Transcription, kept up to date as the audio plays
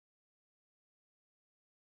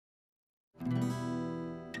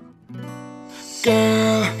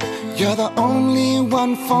Girl, you're the only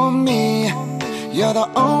one for me. You're the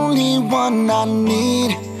only one I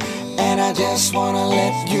need. And I just wanna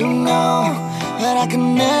let you know that I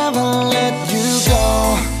can never let you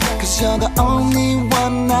go. Cause you're the only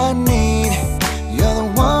one I need. You're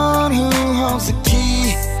the one who holds the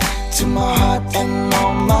key to my heart and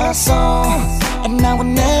all my soul. And I will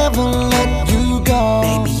never let you go.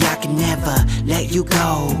 Baby, I can never let you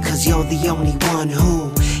go. Cause you're the only one who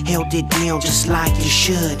held it down just like you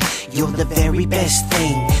should. You're the very best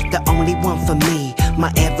thing, the only one for me,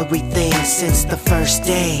 my everything. Since the first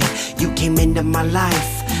day you came into my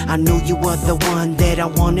life, I knew you were the one that I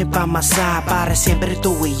wanted by my side. Para siempre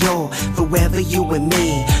tú y yo, forever you and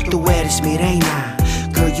me. Tú eres mi reina.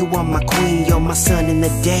 Girl, you are my queen, you're my sun in the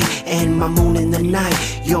day and my moon in the night.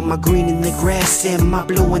 You're my green in the grass and my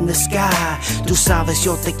blue in the sky. Tú sabes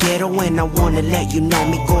yo te quiero and I wanna let you know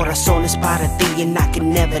mi corazón es para ti and I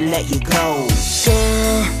can never let you go.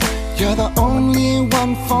 Girl, you're the only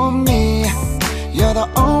one for me. You're the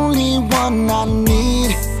only one I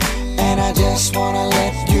need. And I just wanna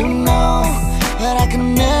let you know that I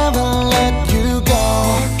can never let you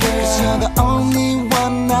go. Cause you're the only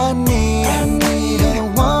one I need. You're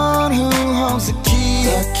the one who holds the key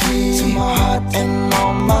to my heart and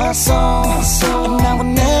all my soul. And I will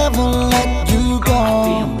never let you go. I've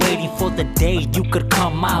been waiting for the day you could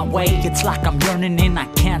come my way. It's like I'm yearning and I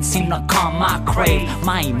can't seem to calm my crave,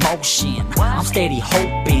 my emotion. I'm steady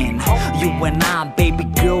hoping you and I, baby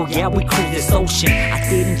girl, yeah, we cruise this ocean. I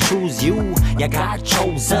didn't choose you, yeah, God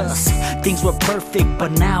chose us. Things were perfect,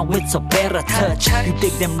 but now it's a better touch. You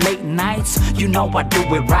dig them late nights, you know I do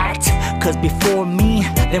it right. Cause before me,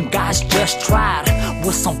 them guys just tried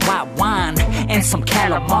with some white wine and some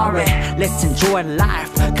calamari. Let's enjoy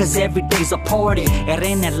life, cause every day's a party. It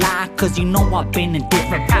ain't a lie, cause you know I've been in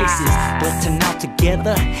different places, but to now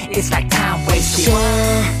together, it's like time wasted.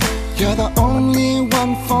 Girl, you're the only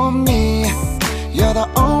one for me. You're the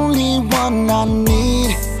only one I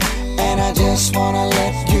need. And I just wanna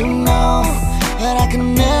let you know that I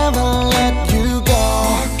can never let you go.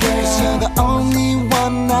 Cause you're the only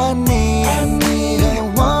one I need. You're the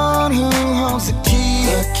one who holds the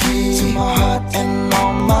key to my heart and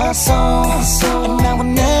all my soul. And I will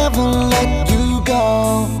never let you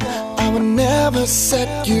go. I will never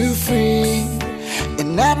set you free.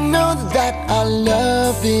 And I know that our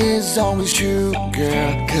love is always true,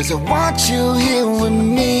 girl. Cause I want you here with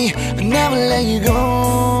me. I'll never let you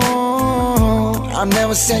go. I'll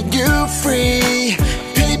never set you free.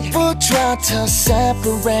 People try to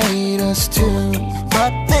separate us two,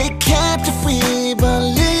 but they can't if we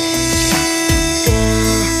believe.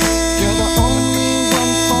 You're the only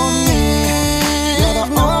one for me. You're the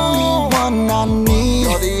only one I need.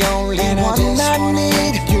 You're the only one I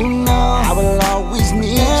need. You know I will always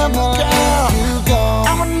need you, girl. I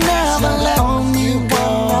will never let you go. I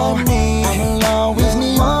will always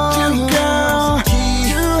need you, girl.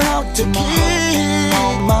 You have to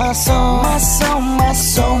keep my soul, my soul, my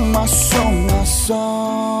soul, my soul, my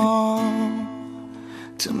soul.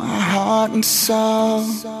 To my heart and soul,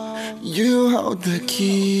 you hold the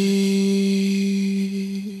key.